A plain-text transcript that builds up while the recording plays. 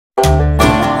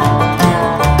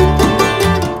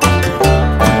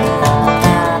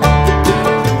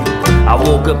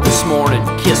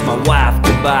life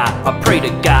goodbye. I pray to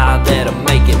God that I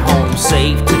make it home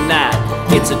safe tonight.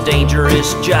 It's a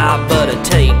dangerous job, but I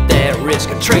take that risk.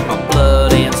 I trade my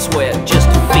blood and sweat just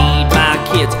to feed my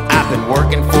kids. I've been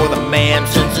working for the man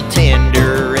since a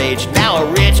tender age. Now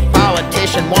a rich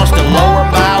politician wants to lower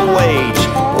my wage.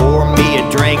 Pour me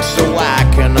a drink so I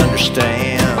can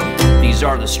understand. These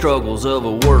are the struggles of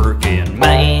a working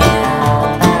man.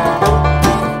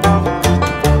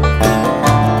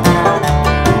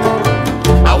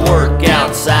 I work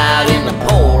outside in the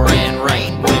pouring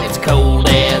rain, when it's cold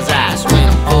as ice, when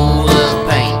I'm full of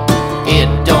pain.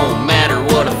 It don't matter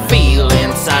what I feel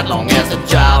inside, long as the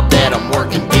job that I'm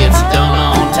working gets done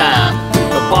on time.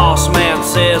 The boss man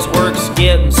says work's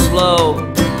getting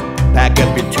slow. Pack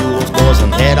up your tools, boys,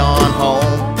 and head on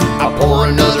home. I'll pour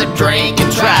another drink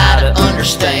and try to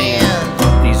understand.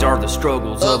 These are the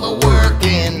struggles of a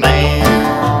working man.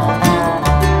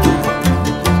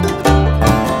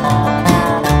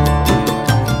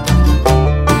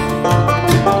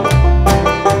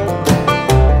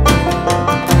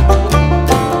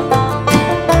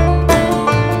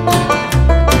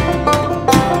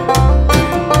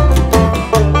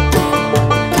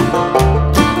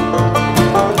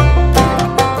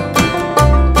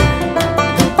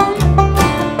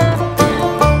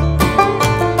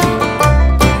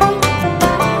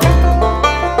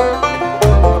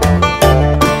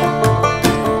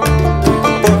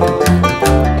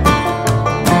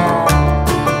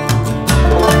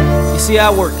 See, I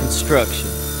work construction.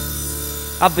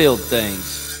 I build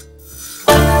things.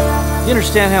 You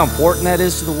understand how important that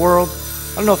is to the world?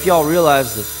 I don't know if y'all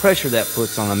realize the pressure that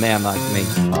puts on a man like me.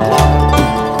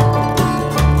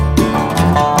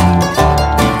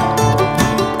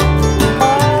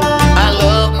 I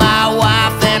love my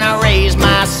wife and I raise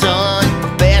my son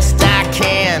best I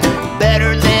can,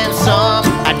 better than some.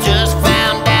 I just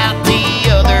found out the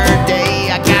other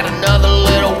day I got another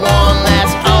little one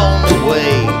that's on the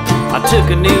way. I took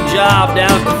a new job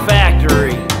down at the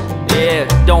factory. Yeah,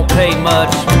 don't pay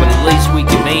much, but at least we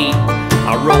can eat.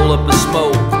 I roll up a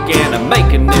smoke and I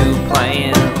make a new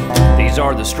plan. These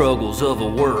are the struggles of a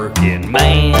working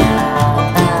man.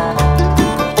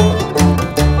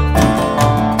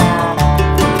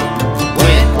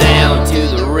 Went down to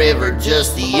the river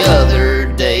just the other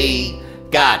day.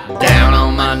 Got down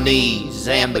on my knees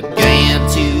and began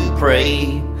to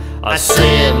pray. I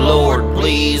said, Lord,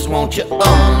 please won't you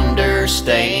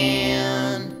understand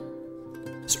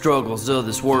struggles of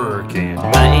this working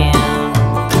man.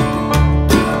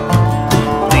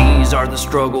 These are the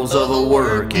struggles of a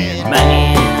working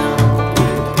man.